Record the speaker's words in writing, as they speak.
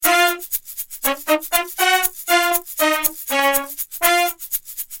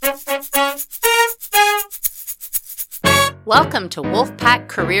Welcome to Wolfpack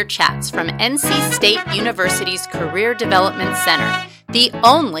Career Chats from NC State University's Career Development Center, the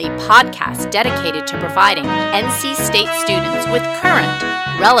only podcast dedicated to providing NC State students with current,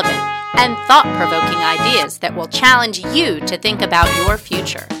 relevant, and thought-provoking ideas that will challenge you to think about your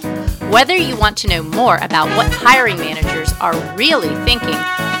future. Whether you want to know more about what hiring managers are really thinking,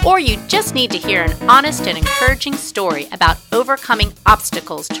 or you just need to hear an honest and encouraging story about overcoming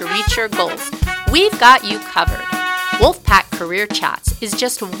obstacles to reach your goals, we've got you covered. Wolfpack Career Chats is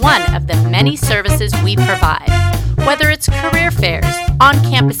just one of the many services we provide. Whether it's career fairs,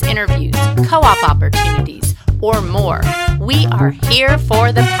 on-campus interviews, co-op opportunities, or more, we are here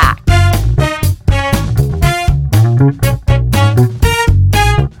for the pack.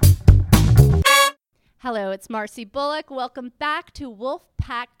 Hello, it's Marcy Bullock. Welcome back to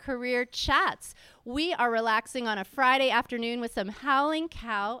Wolfpack Career Chats. We are relaxing on a Friday afternoon with some Howling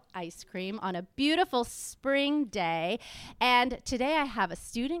Cow ice cream on a beautiful spring day. And today I have a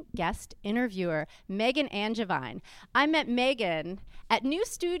student guest interviewer, Megan Angevine. I met Megan at new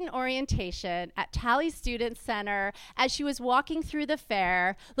student orientation at Tally Student Center as she was walking through the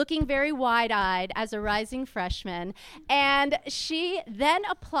fair, looking very wide-eyed as a rising freshman. And she then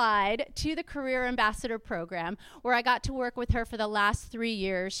applied to the Career Ambassador program, where I got to work with her for the last 3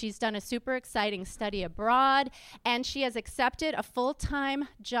 years. She's done a super exciting study abroad, and she has accepted a full-time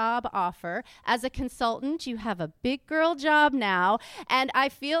job offer. As a consultant, you have a big girl job now, and I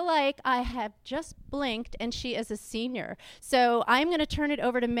feel like I have just blinked and she is a senior. So I'm going to turn it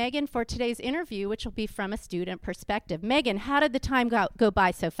over to Megan for today's interview, which will be from a student perspective. Megan, how did the time go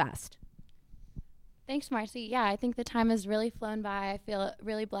by so fast? Thanks, Marcy. Yeah, I think the time has really flown by. I feel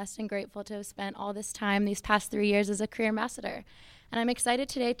really blessed and grateful to have spent all this time, these past 3 years, as a career ambassador. And I'm excited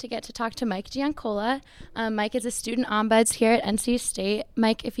today to get to talk to Mike Giancola. Mike is a student ombuds here at NC State.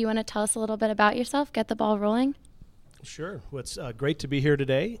 Mike, if you want to tell us a little bit about yourself, get the ball rolling. Sure. Well, it's great to be here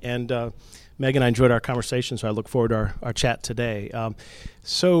today. And Megan and I enjoyed our conversation, so I look forward to our chat today.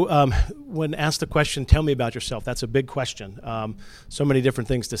 When asked the question, tell me about yourself, that's a big question. So many different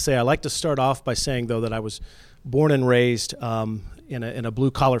things to say. I like to start off by saying, though, that I was born and raised in a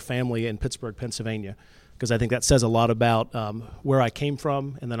blue-collar family in Pittsburgh, Pennsylvania, because I think that says a lot about where I came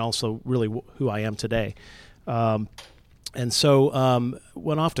from and then also really who I am today. Went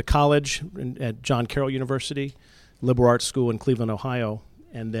off to college at John Carroll University, liberal arts school in Cleveland, Ohio,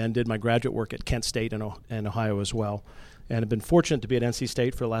 and then did my graduate work at Kent State in Ohio as well. And have been fortunate to be at NC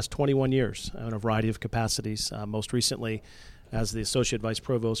State for the last 21 years in a variety of capacities, most recently as the Associate Vice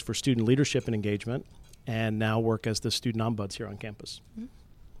Provost for Student Leadership and Engagement, and now work as the Student Ombuds here on campus.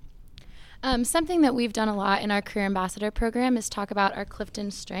 Something that we've done a lot in our Career Ambassador program is talk about our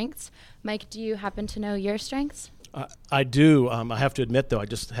Clifton strengths. Mike, do you happen to know your strengths? I do. I have to admit, though, I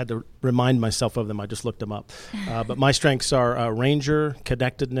just had to remind myself of them. I just looked them up. But my strengths are ranger,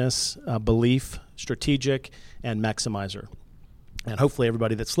 connectedness, belief, strategic, and maximizer. And hopefully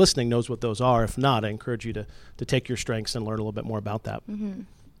everybody that's listening knows what those are. If not, I encourage you to take your strengths and learn a little bit more about that. Mm-hmm.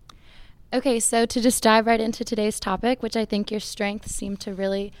 Okay, so to just dive right into today's topic, which I think your strengths seem to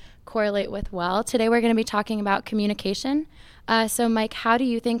really correlate with well. Today we're going to be talking about communication. So Mike, how do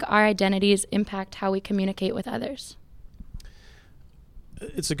you think our identities impact how we communicate with others?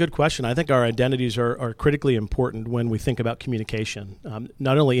 It's a good question. I think our identities are critically important when we think about communication.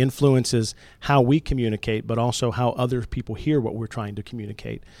 Not only influences how we communicate, but also how other people hear what we're trying to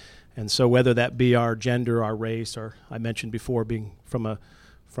communicate. And so whether that be our gender, our race, or I mentioned before being from a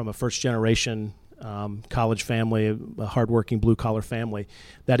first-generation college family, a hardworking blue-collar family,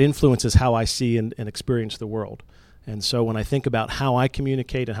 that influences how I see and experience the world. And so when I think about how I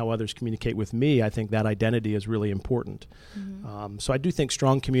communicate and how others communicate with me, I think that identity is really important. Mm-hmm. So I do think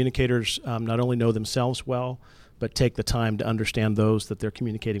strong communicators not only know themselves well, but take the time to understand those that they're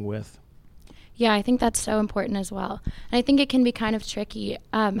communicating with. Yeah, I think that's so important as well. And I think it can be kind of tricky.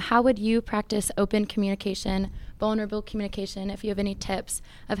 How would you practice open communication, vulnerable communication, if you have any tips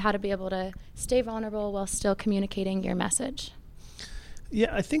of how to be able to stay vulnerable while still communicating your message? Yeah,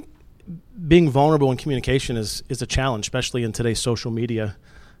 I think being vulnerable in communication is a challenge, especially in today's social media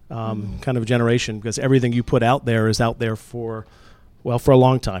kind of generation, because everything you put out there is out there for a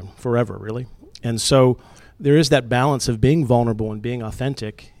long time, forever, really. And so there is that balance of being vulnerable and being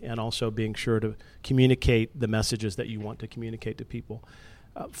authentic and also being sure to communicate the messages that you want to communicate to people.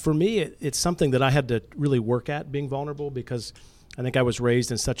 For me, it's something that I had to really work at, being vulnerable, because I think I was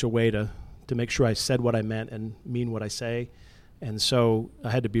raised in such a way to make sure I said what I meant and mean what I say. And so I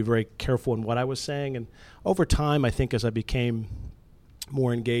had to be very careful in what I was saying. And over time, I think as I became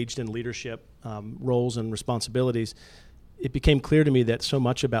more engaged in leadership roles and responsibilities, it became clear to me that so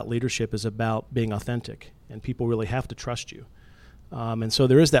much about leadership is about being authentic, and people really have to trust you. And so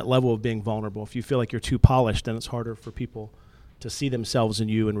there is that level of being vulnerable. If you feel like you're too polished, then it's harder for people to see themselves in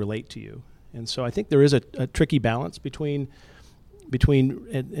you and relate to you. And so I think there is a tricky balance between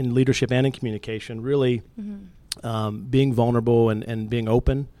in leadership and in communication, really being vulnerable and being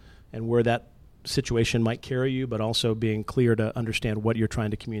open and where that situation might carry you, but also being clear to understand what you're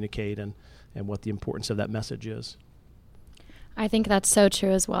trying to communicate and what the importance of that message is. I think that's so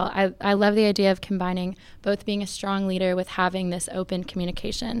true as well. I love the idea of combining both being a strong leader with having this open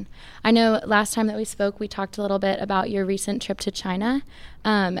communication. I know last time that we spoke, we talked a little bit about your recent trip to China,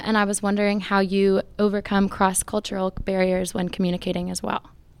 and I was wondering how you overcome cross-cultural barriers when communicating as well.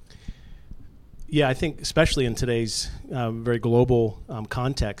 Yeah, I think especially in today's very global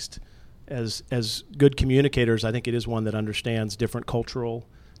context, as good communicators, I think it is one that understands different cultural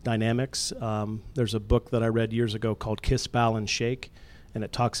dynamics. There's a book that I read years ago called Kiss, Bow, and Shake, and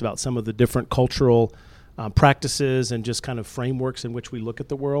it talks about some of the different cultural practices and just kind of frameworks in which we look at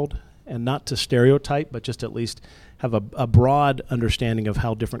the world, and not to stereotype, but just at least have a broad understanding of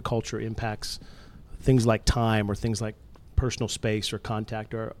how different culture impacts things like time or things like personal space or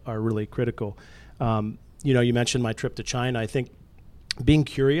contact are really critical. You mentioned my trip to China. I think being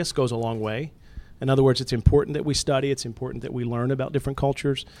curious goes a long way. In other words, it's important that we study, it's important that we learn about different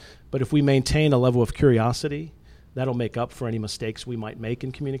cultures, but if we maintain a level of curiosity, that'll make up for any mistakes we might make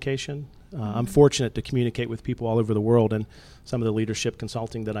in communication. I'm fortunate to communicate with people all over the world and some of the leadership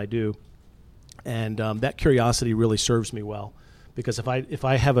consulting that I do, and that curiosity really serves me well, because if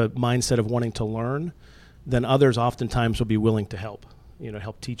I have a mindset of wanting to learn, then others oftentimes will be willing to help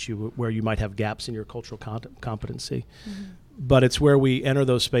teach you where you might have gaps in your cultural competency. But it's where we enter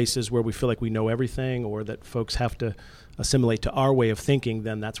those spaces where we feel like we know everything, or that folks have to assimilate to our way of thinking,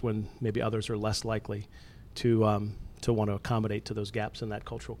 then that's when maybe others are less likely to want to accommodate to those gaps in that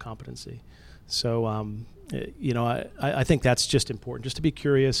cultural competency. So, I think that's just important, just to be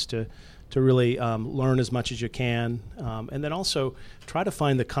curious, to really learn as much as you can, and then also try to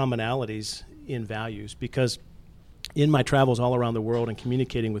find the commonalities in values, because in my travels all around the world and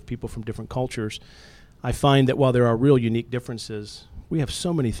communicating with people from different cultures, I find that while there are real unique differences, we have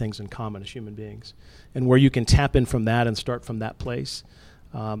so many things in common as human beings. And where you can tap in from that and start from that place,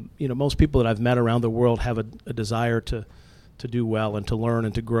 most people that I've met around the world have a desire to do well and to learn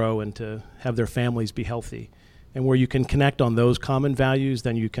and to grow and to have their families be healthy. And where you can connect on those common values,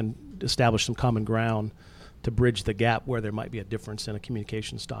 then you can establish some common ground to bridge the gap where there might be a difference in a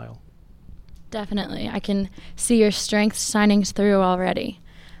communication style. Definitely. I can see your strengths shining through already.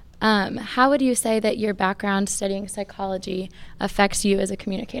 How would you say that your background studying psychology affects you as a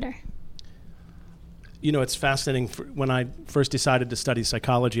communicator? It's fascinating. When I first decided to study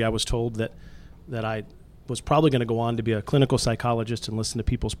psychology, I was told that I was probably going to go on to be a clinical psychologist and listen to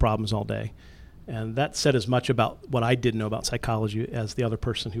people's problems all day. And that said as much about what I didn't know about psychology as the other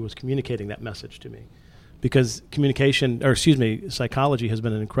person who was communicating that message to me. Because psychology has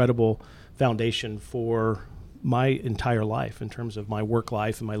been an incredible foundation for my entire life in terms of my work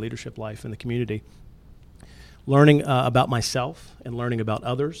life and my leadership life in the community. Learning about myself and learning about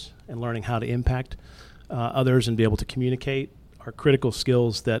others and learning how to impact others and be able to communicate are critical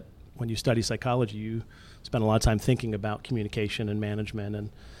skills that when you study psychology, you spend a lot of time thinking about communication and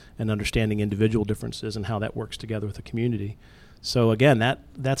management and understanding individual differences and how that works together with the community. So again,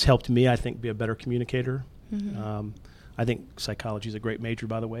 that's helped me, I think, be a better communicator. I think psychology is a great major,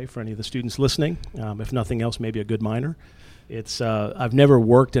 by the way, for any of the students listening. If nothing else, maybe a good minor. I've never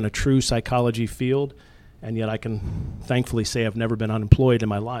worked in a true psychology field, and yet I can thankfully say I've never been unemployed in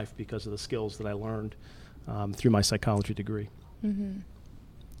my life because of the skills that I learned through my psychology degree.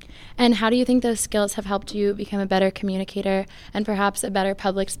 And how do you think those skills have helped you become a better communicator and perhaps a better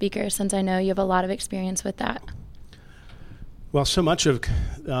public speaker, since I know you have a lot of experience with that? Well, so much of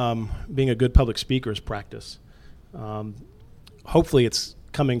being a good public speaker is practice. Hopefully it's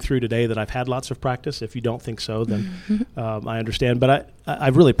coming through today that I've had lots of practice. If you don't think so, then I understand. But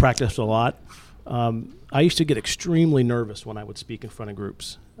I've really practiced a lot. I used to get extremely nervous when I would speak in front of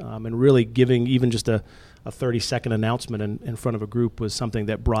groups. And really giving even just a 30-second announcement in front of a group was something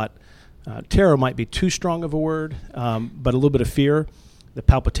that brought terror might be too strong of a word, but a little bit of fear, the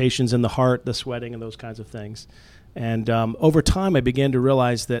palpitations in the heart, the sweating, and those kinds of things. And over time, I began to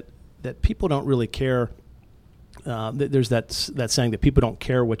realize that people don't really care. There's that saying that people don't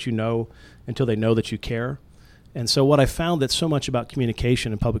care what you know until they know that you care. And so what I found that so much about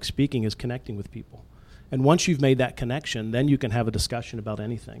communication and public speaking is connecting with people. And once you've made that connection, then you can have a discussion about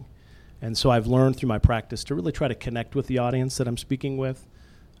anything. And so I've learned through my practice to really try to connect with the audience that I'm speaking with,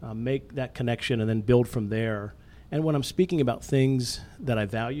 make that connection, and then build from there. And when I'm speaking about things that I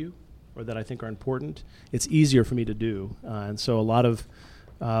value or that I think are important, it's easier for me to do. And so a lot of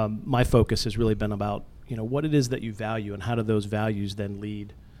my focus has really been about, what it is that you value and how do those values then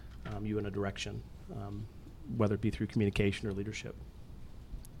lead you in a direction, whether it be through communication or leadership.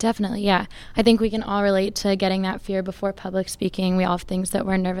 Definitely, yeah. I think we can all relate to getting that fear before public speaking. We all have things that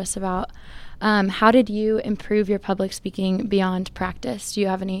we're nervous about. How did you improve your public speaking beyond practice? Do you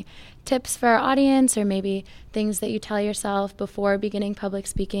have any tips for our audience, or maybe things that you tell yourself before beginning public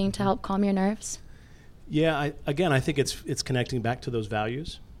speaking to help calm your nerves? Yeah, I think it's connecting back to those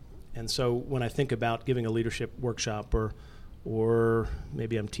values. And so when I think about giving a leadership workshop or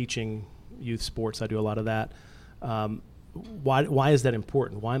maybe I'm teaching youth sports, I do a lot of that. Why is that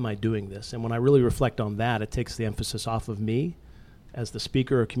important? Why am I doing this? And when I really reflect on that, it takes the emphasis off of me as the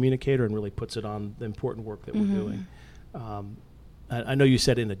speaker or communicator and really puts it on the important work that we're doing. I know you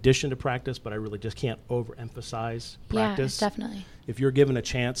said in addition to practice, but I really just can't overemphasize practice. Yeah, definitely. If you're given a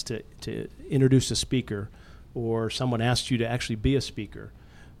chance to introduce a speaker or someone asks you to actually be a speaker,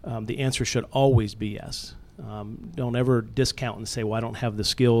 the answer should always be yes. Don't ever discount and say, well, I don't have the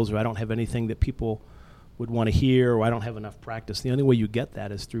skills, or I don't have anything that people would want to hear, or I don't have enough practice. The only way you get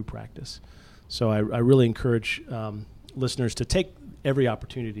that is through practice. So I really encourage listeners to take every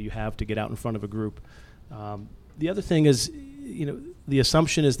opportunity you have to get out in front of a group. The other thing is, the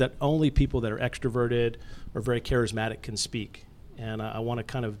assumption is that only people that are extroverted or very charismatic can speak. And I want to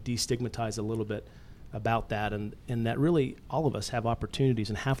kind of destigmatize a little bit about that, and that really all of us have opportunities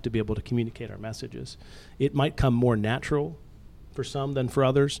and have to be able to communicate our messages. It might come more natural for some than for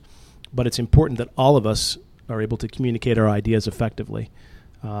others, but it's important that all of us are able to communicate our ideas effectively.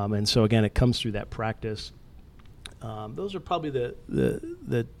 And so, again, it comes through that practice. Those are probably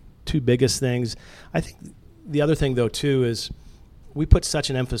the two biggest things. I think the other thing, though, too, is we put such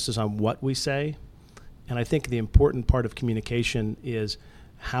an emphasis on what we say, and I think the important part of communication is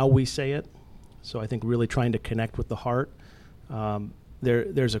how we say it. So I think really trying to connect with the heart.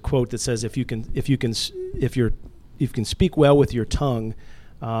 There's a quote that says, if you can speak well with your tongue,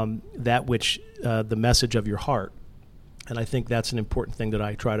 that which the message of your heart. And I think that's an important thing that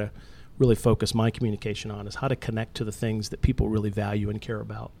I try to really focus my communication on, is how to connect to the things that people really value and care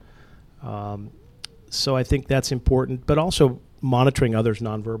about. So I think that's important, but also monitoring others'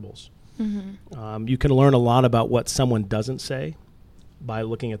 nonverbals. You can learn a lot about what someone doesn't say by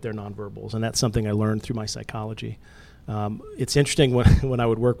looking at their nonverbals, and that's something I learned through my psychology. It's interesting when I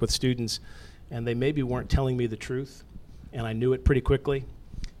would work with students, and they maybe weren't telling me the truth, and I knew it pretty quickly,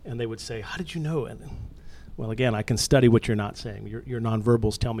 and they would say, how did you know it? Well, again, I can study what you're not saying. Your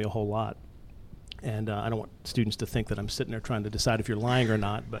nonverbals tell me a whole lot. And I don't want students to think that I'm sitting there trying to decide if you're lying or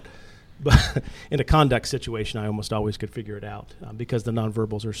not, but in a conduct situation, I almost always could figure it out because the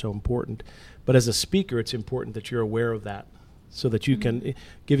nonverbals are so important. But as a speaker, it's important that you're aware of that so that you can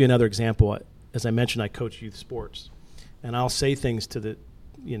give you another example. As I mentioned, I coach youth sports, and I'll say things to the,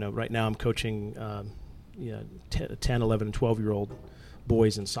 right now I'm coaching 10, 11, and 12-year-old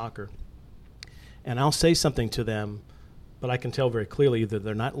boys in soccer. And I'll say something to them, but I can tell very clearly either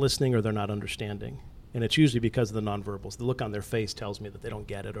they're not listening or they're not understanding. And it's usually because of the nonverbals. The look on their face tells me that they don't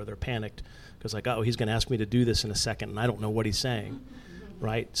get it, or they're panicked because he's going to ask me to do this in a second, and I don't know what he's saying,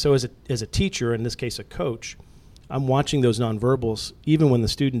 right? So as a teacher, in this case a coach, I'm watching those nonverbals. Even when the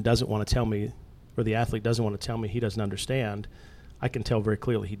student doesn't want to tell me, or the athlete doesn't want to tell me he doesn't understand, I can tell very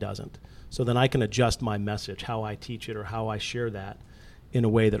clearly he doesn't. So then I can adjust my message, how I teach it or how I share that, in a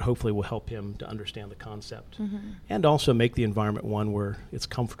way that hopefully will help him to understand the concept, and also make the environment one where it's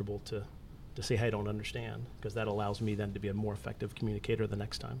comfortable to say, hey, I don't understand, because that allows me then to be a more effective communicator the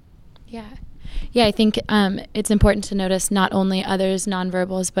next time. Yeah, I think it's important to notice not only others'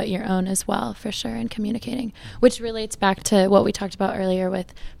 nonverbals, but your own as well, for sure, in communicating, which relates back to what we talked about earlier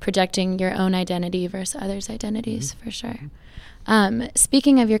with projecting your own identity versus others' identities, for sure.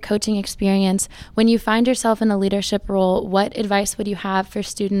 Speaking of your coaching experience, when you find yourself in a leadership role, what advice would you have for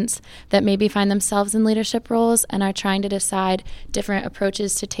students that maybe find themselves in leadership roles and are trying to decide different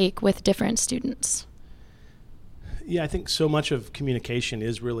approaches to take with different students? Yeah, I think so much of communication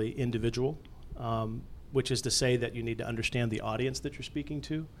is really individual, which is to say that you need to understand the audience that you're speaking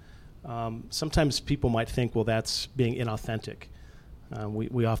to. Sometimes people might think, well, that's being inauthentic.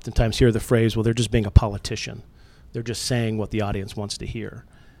 We oftentimes hear the phrase, well, they're just being a politician. They're just saying what the audience wants to hear.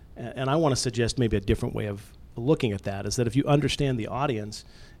 And I want to suggest maybe a different way of looking at that, is that if you understand the audience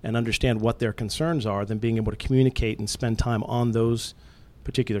and understand what their concerns are, then being able to communicate and spend time on those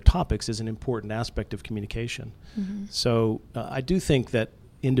particular topics is an important aspect of communication. So I do think that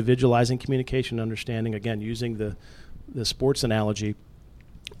individualizing communication, understanding, again, using the sports analogy,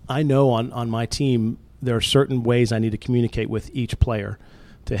 I know on my team there are certain ways I need to communicate with each player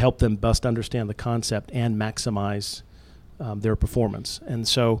to help them best understand the concept and maximize their performance.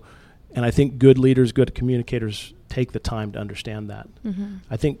 And I think good leaders, good communicators take the time to understand that. Mm-hmm.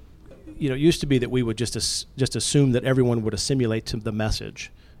 I think, it used to be that we would just assume that everyone would assimilate to the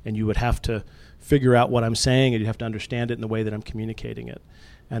message, and you would have to figure out what I'm saying, and you have to understand it in the way that I'm communicating it.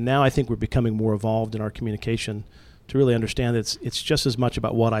 And now I think we're becoming more evolved in our communication to really understand that it's just as much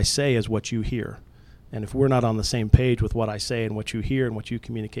about what I say as what you hear. And if we're not on the same page with what I say and what you hear and what you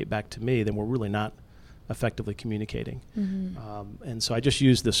communicate back to me, then we're really not effectively communicating. Mm-hmm. And so I just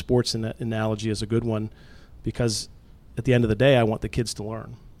use the sports analogy as a good one, because at the end of the day, I want the kids to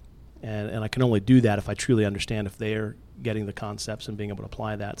learn. And I can only do that if I truly understand if they're getting the concepts and being able to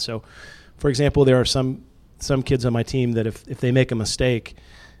apply that. So, for example, there are some kids on my team that if they make a mistake,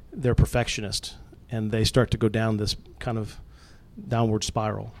 they're perfectionist, and they start to go down this kind of downward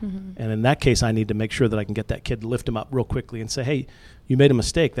spiral. Mm-hmm. And in that case, I need to make sure that I can get that kid to lift him up real quickly and say, hey, you made a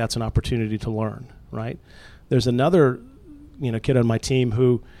mistake. That's an opportunity to learn, right? There's another kid on my team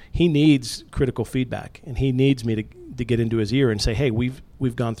who he needs critical feedback, and he needs me to get into his ear and say, hey,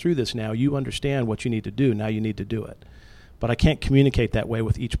 we've gone through this now. You understand what you need to do. Now you need to do it. But I can't communicate that way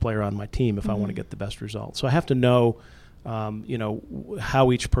with each player on my team if I want to get the best result. So I have to know,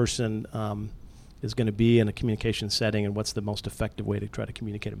 how each person is going to be in a communication setting and what's the most effective way to try to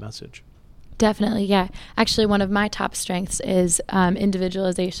communicate a message. Definitely, yeah. Actually, one of my top strengths is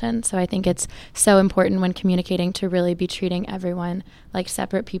individualization. So I think it's so important when communicating to really be treating everyone like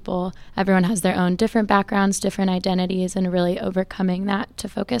separate people. Everyone has their own different backgrounds, different identities, and really overcoming that to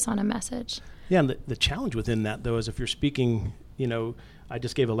focus on a message. Yeah, and the challenge within that, though, is if you're speaking, I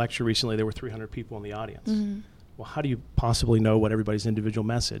just gave a lecture recently. There were 300 people in the audience. Mm-hmm. Well, how do you possibly know what everybody's individual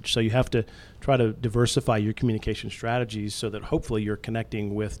message? So you have to try to diversify your communication strategies so that hopefully you're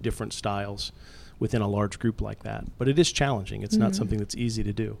connecting with different styles within a large group like that. But it is challenging. It's not something that's easy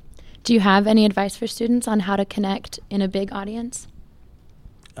to do. Do you have any advice for students on how to connect in a big audience?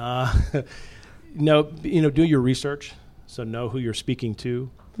 No, do your research. So know who you're speaking to.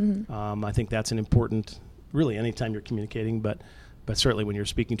 Mm-hmm. I think that's an important, really anytime you're communicating, but certainly when you're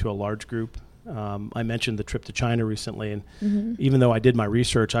speaking to a large group. I mentioned the trip to China recently, and even though I did my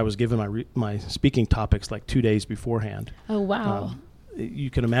research, I was given my speaking topics like 2 days beforehand. Oh, wow.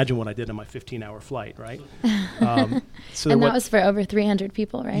 You can imagine what I did on my 15-hour flight, right? So and that was for over 300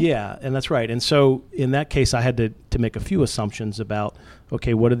 people, right? Yeah, and that's right. And so in that case, I had to make a few assumptions about,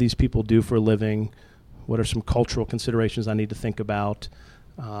 okay, what do these people do for a living? What are some cultural considerations I need to think about?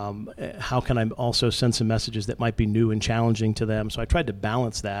 How can I also send some messages that might be new and challenging to them? So I tried to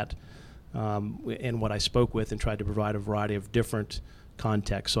balance that in what I spoke with and tried to provide a variety of different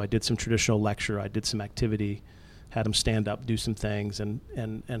contexts. So I did some traditional lecture, I did some activity, had them stand up, do some things,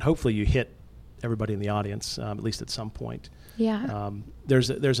 and hopefully you hit everybody in the audience, at least at some point. Yeah.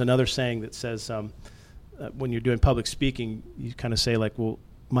 There's another saying that says when you're doing public speaking, you kind of say like, well,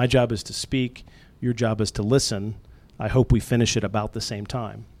 my job is to speak, your job is to listen. I hope we finish it about the same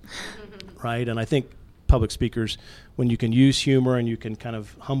time, right? And I think public speakers, when you can use humor and you can kind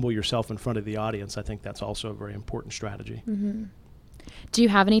of humble yourself in front of the audience, I think that's also a very important strategy. Mm-hmm. Do you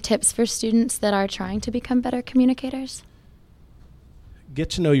have any tips for students that are trying to become better communicators?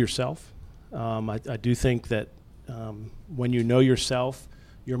 Get to know yourself. I do think that when you know yourself,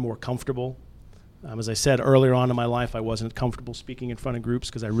 you're more comfortable. As I said earlier on in my life, I wasn't comfortable speaking in front of groups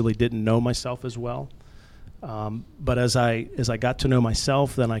because I really didn't know myself as well. But as I got to know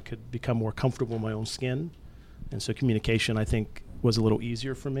myself, then I could become more comfortable in my own skin. And so communication, I think, was a little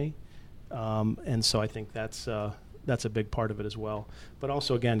easier for me. And so I think that's a big part of it as well. But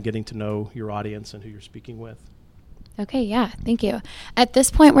also, again, getting to know your audience and who you're speaking with. Okay, yeah, thank you. At this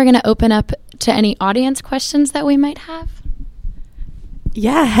point, we're going to open up to any audience questions that we might have.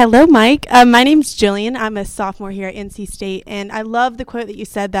 Yeah, hello, Mike. My name's Jillian. I'm a sophomore here at NC State, and I love the quote that you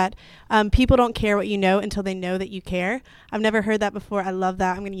said that people don't care what you know until they know that you care. I've never heard that before. I love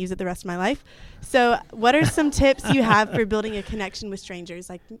that. I'm going to use it the rest of my life. So what are some tips you have for building a connection with strangers,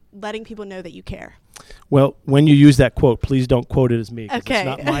 like letting people know that you care? Well, when you use that quote, please don't quote it as me, 'cause Okay.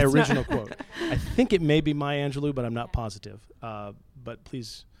 it's not my original quote. I think it may be Maya Angelou, but I'm not positive. But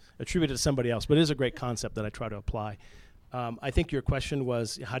please attribute it to somebody else. But it is a great concept that I try to apply. I think your question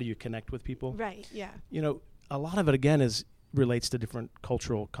was, how do you connect with people? Right, yeah. A lot of it, again, relates to different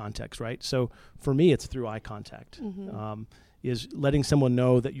cultural contexts, right? So for me, it's through eye contact, is letting someone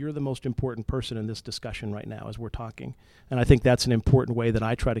know that you're the most important person in this discussion right now as we're talking. And I think that's an important way that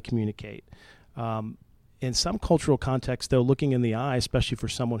I try to communicate. In some cultural contexts, though, looking in the eye, especially for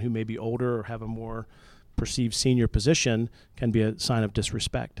someone who may be older or have a more perceived senior position can be a sign of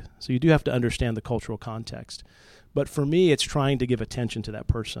disrespect. So you do have to understand the cultural context. But for me, it's trying to give attention to that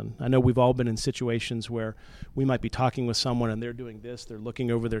person. I know we've all been in situations where we might be talking with someone and they're doing this, they're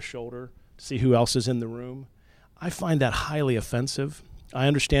looking over their shoulder to see who else is in the room. I find that highly offensive. I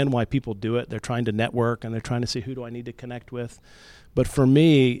understand why people do it. They're trying to network and they're trying to see who do I need to connect with. But for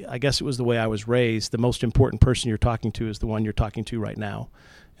me, I guess it was the way I was raised. The most important person you're talking to is the one you're talking to right now.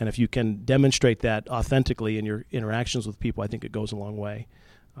 And if you can demonstrate that authentically in your interactions with people, I think it goes a long way.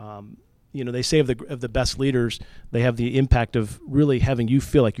 They say of the best leaders, they have the impact of really having you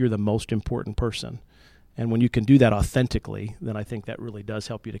feel like you're the most important person. And when you can do that authentically, then I think that really does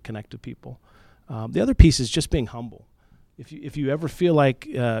help you to connect to people. The other piece is just being humble. If you ever feel like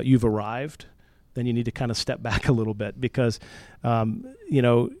you've arrived, then you need to kind of step back a little bit because,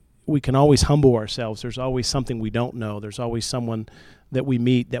 we can always humble ourselves. There's always something we don't know. There's always someone that we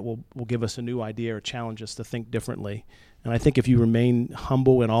meet that will give us a new idea or challenge us to think differently. And I think if you remain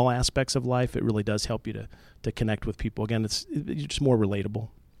humble in all aspects of life, it really does help you to connect with people. Again, you're just more relatable.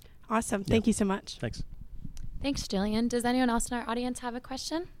 Awesome. Thank you so much. Thanks. Thanks, Jillian. Does anyone else in our audience have a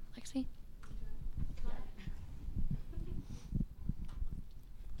question? Lexi?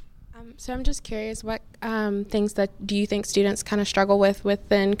 So I'm just curious, what things that do you think students kind of struggle with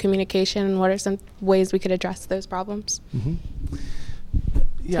within communication, and what are some ways we could address those problems? Mm-hmm.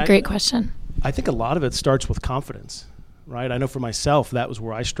 It's a great question. I think a lot of it starts with confidence, right? I know for myself, that was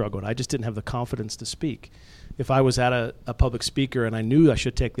where I struggled. I just didn't have the confidence to speak. If I was at a public speaker and I knew I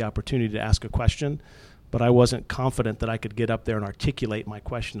should take the opportunity to ask a question, but I wasn't confident that I could get up there and articulate my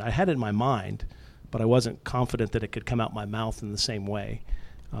question. I had it in my mind, but I wasn't confident that it could come out my mouth in the same way.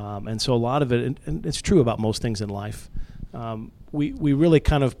 And so a lot of it, and it's true about most things in life, we really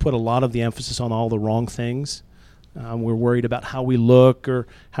kind of put a lot of the emphasis on all the wrong things. We're worried about how we look or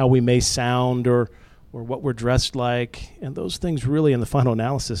how we may sound or what we're dressed like. And those things really, in the final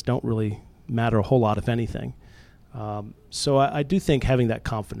analysis, don't really matter a whole lot, if anything. So I do think having that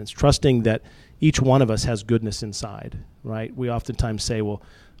confidence, trusting that each one of us has goodness inside, right? We oftentimes say, well,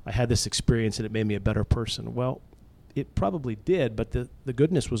 I had this experience and it made me a better person. Well, it probably did, but the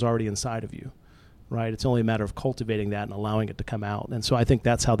goodness was already inside of you, right? It's only a matter of cultivating that and allowing it to come out. And so I think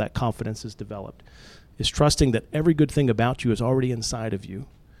that's how that confidence is developed, is trusting that every good thing about you is already inside of you.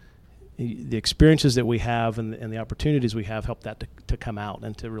 The experiences that we have and the opportunities we have help that to come out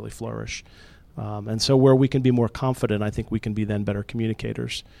and to really flourish. And so where we can be more confident, I think we can be then better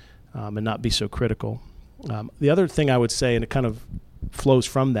communicators and not be so critical. The other thing I would say, and it kind of flows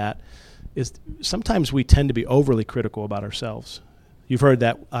from that, is sometimes we tend to be overly critical about ourselves. You've heard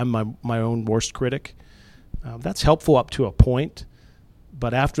that I'm my own worst critic. That's helpful up to a point,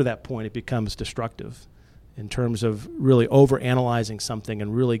 but after that point it becomes destructive in terms of really overanalyzing something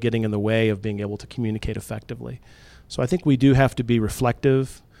and really getting in the way of being able to communicate effectively. So I think we do have to be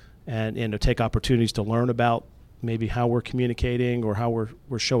reflective and to take opportunities to learn about maybe how we're communicating or how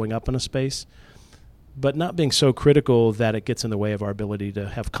we're showing up in a space, but not being so critical that it gets in the way of our ability to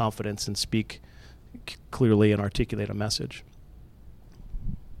have confidence and speak clearly and articulate a message.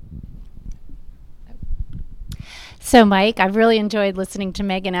 So, Mike, I've really enjoyed listening to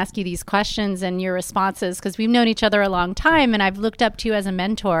Megan ask you these questions and your responses because we've known each other a long time and I've looked up to you as a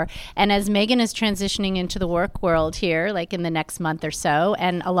mentor. And as Megan is transitioning into the work world here, like in the next month or so,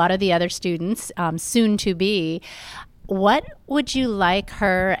 and a lot of the other students soon to be, what would you like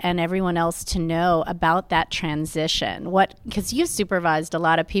her and everyone else to know about that transition? Because you've supervised a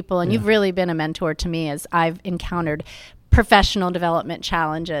lot of people and you've really been a mentor to me as I've encountered professional development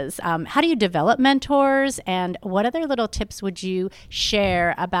challenges. How do you develop mentors, and what other little tips would you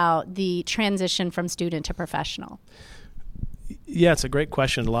share about the transition from student to professional? Yeah, it's a great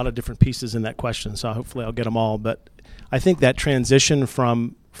question. A lot of different pieces in that question, so hopefully I'll get them all. But I think that transition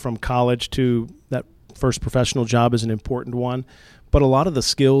from college to that first professional job is an important one. But a lot of the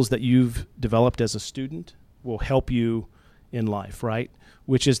skills that you've developed as a student will help you in life, right?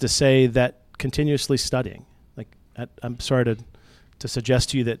 Which is to say that continuously studying. I'm sorry to suggest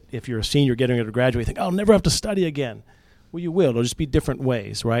to you that if you're a senior getting ready to graduate, you think, I'll never have to study again. Well, you will. It'll just be different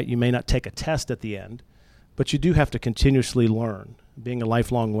ways, right? You may not take a test at the end, but you do have to continuously learn. Being a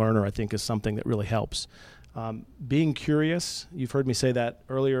lifelong learner, I think, is something that really helps. Being curious, you've heard me say that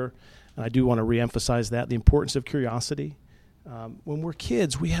earlier, and I do want to reemphasize that, the importance of curiosity. When we're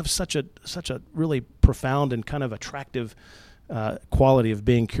kids, we have such a really profound and kind of attractive quality of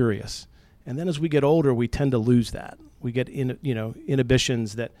being curious. And then as we get older, we tend to lose that. We get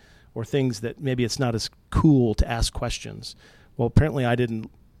inhibitions or things that maybe it's not as cool to ask questions. Well, apparently I didn't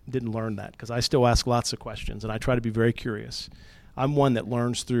learn that because I still ask lots of questions and I try to be very curious. I'm one that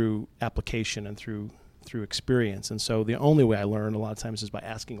learns through application and through through experience. And so the only way I learn a lot of times is by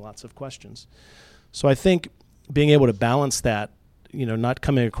asking lots of questions. So I think being able to balance that, not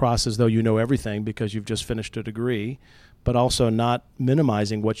coming across as though you know everything because you've just finished a degree, but also not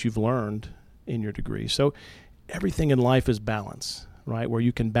minimizing what you've learned in your degree. So everything in life is balance, right? Where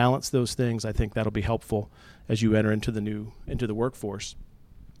you can balance those things, I think that'll be helpful as you enter into the workforce.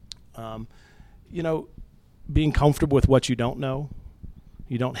 Being comfortable with what you don't know.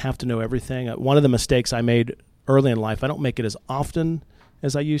 You don't have to know everything. One of the mistakes I made early in life, I don't make it as often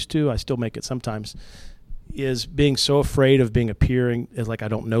as I used to, I still make it sometimes, is being so afraid of appearing as like I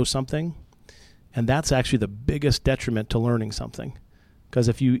don't know something. And that's actually the biggest detriment to learning something. Because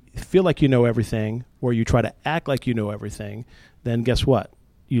if you feel like you know everything, or you try to act like you know everything, then guess what?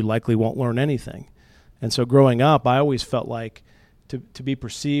 You likely won't learn anything. And so growing up, I always felt like to be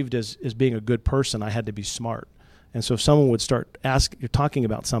perceived as being a good person, I had to be smart. And so if someone would start talking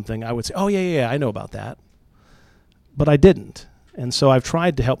about something, I would say, oh, yeah, I know about that. But I didn't. And so I've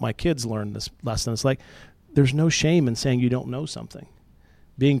tried to help my kids learn this lesson. It's like there's no shame in saying you don't know something.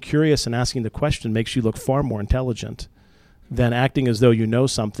 Being curious and asking the question makes you look far more intelligent than acting as though you know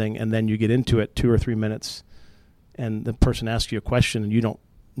something and then you get into it 2 or 3 minutes and the person asks you a question and you don't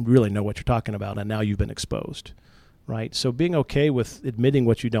really know what you're talking about and now you've been exposed, right? So being okay with admitting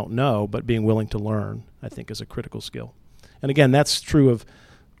what you don't know but being willing to learn, I think, is a critical skill. And again, that's true of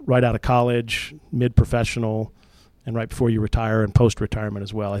right out of college, mid-professional, and right before you retire and post-retirement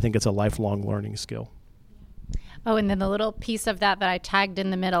as well. I think it's a lifelong learning skill. Oh, and then the little piece of that I tagged in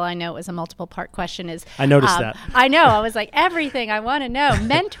the middle, I know it was a multiple part question, is I noticed that. I know. I was like, everything I want to know.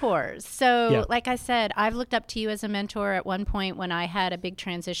 Mentors. So Yeah. like I said, I've looked up to you as a mentor at one point when I had a big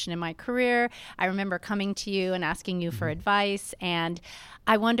transition in my career. I remember coming to you and asking you for advice. And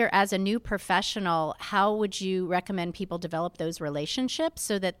I wonder, as a new professional, how would you recommend people develop those relationships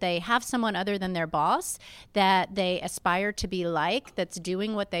so that they have someone other than their boss that they aspire to be like, that's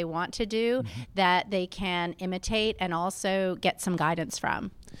doing what they want to do, that they can imitate and also get some guidance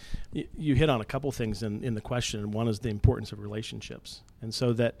from? You hit on a couple things in the question. One is the importance of relationships. And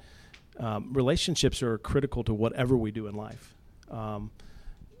so that relationships are critical to whatever we do in life. I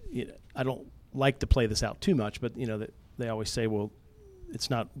don't like to play this out too much, but that they always say, well, it's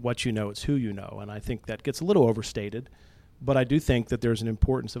not what you know, it's who you know. And I think that gets a little overstated, but I do think that there's an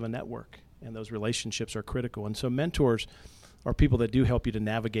importance of a network, and those relationships are critical. And so mentors are people that do help you to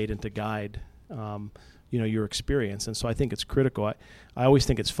navigate and to guide, your experience. And so I think it's critical. I always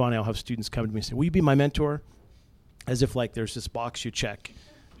think it's funny. I'll have students come to me and say, will you be my mentor? As if like there's this box you check.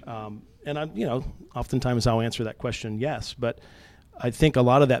 And oftentimes I'll answer that question, yes, but I think a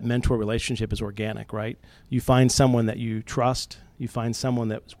lot of that mentor relationship is organic, right? You find someone that you trust. You find someone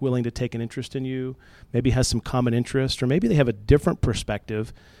that's willing to take an interest in you, maybe has some common interest, or maybe they have a different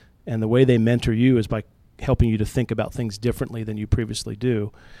perspective, and the way they mentor you is by helping you to think about things differently than you previously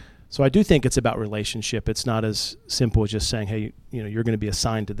do. So I do think it's about relationship. It's not as simple as just saying, hey, you're going to be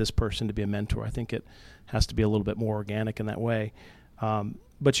assigned to this person to be a mentor. I think it has to be a little bit more organic in that way.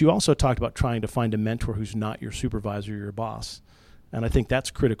 But you also talked about trying to find a mentor who's not your supervisor or your boss. And I think that's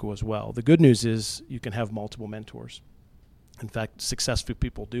critical as well. The good news is you can have multiple mentors. In fact, successful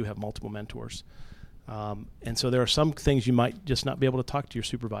people do have multiple mentors. And so there are some things you might just not be able to talk to your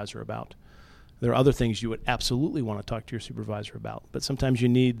supervisor about. There are other things you would absolutely want to talk to your supervisor about. But sometimes you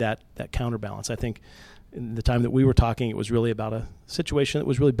need that counterbalance. I think in the time that we were talking, it was really about a situation that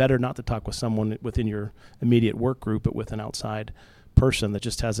was really better not to talk with someone within your immediate work group, but with an outside person that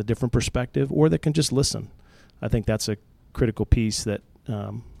just has a different perspective or that can just listen. I think that's a critical piece that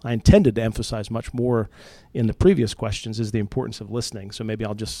I intended to emphasize much more in the previous questions, is the importance of listening. So maybe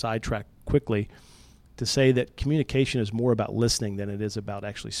I'll just sidetrack quickly to say that communication is more about listening than it is about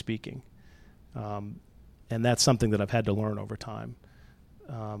actually speaking. And that's something that I've had to learn over time.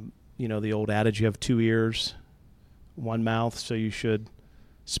 The old adage, you have 2 ears, 1 mouth, so you should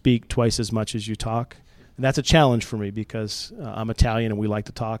speak twice as much as you talk. And that's a challenge for me because I'm Italian and we like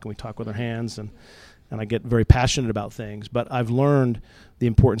to talk and we talk with our hands and I get very passionate about things. But I've learned the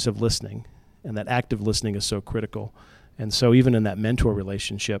importance of listening, and that active listening is so critical. And so even in that mentor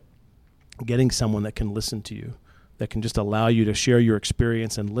relationship, getting someone that can listen to you, that can just allow you to share your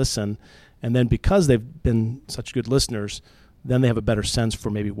experience and listen, and then because they've been such good listeners, then they have a better sense for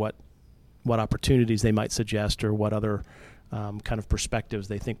maybe what opportunities they might suggest or what other kind of perspectives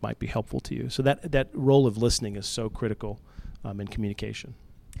they think might be helpful to you. So that role of listening is so critical in communication.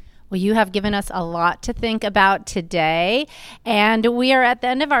 Well, you have given us a lot to think about today, and we are at the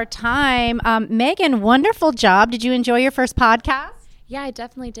end of our time. Megan, wonderful job. Did you enjoy your first podcast? Yeah, I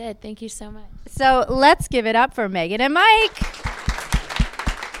definitely did. Thank you so much. So let's give it up for Megan and Mike.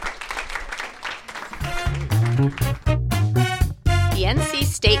 The NC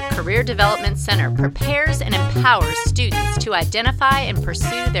State Career Development Center prepares and empowers students to identify and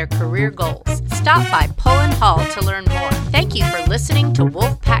pursue their career goals. Stop by Pullen Hall to learn more. Thank you for listening to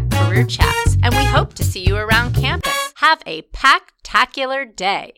Wolfpack Career Chats, and we hope to see you around campus. Have a pack-tacular day.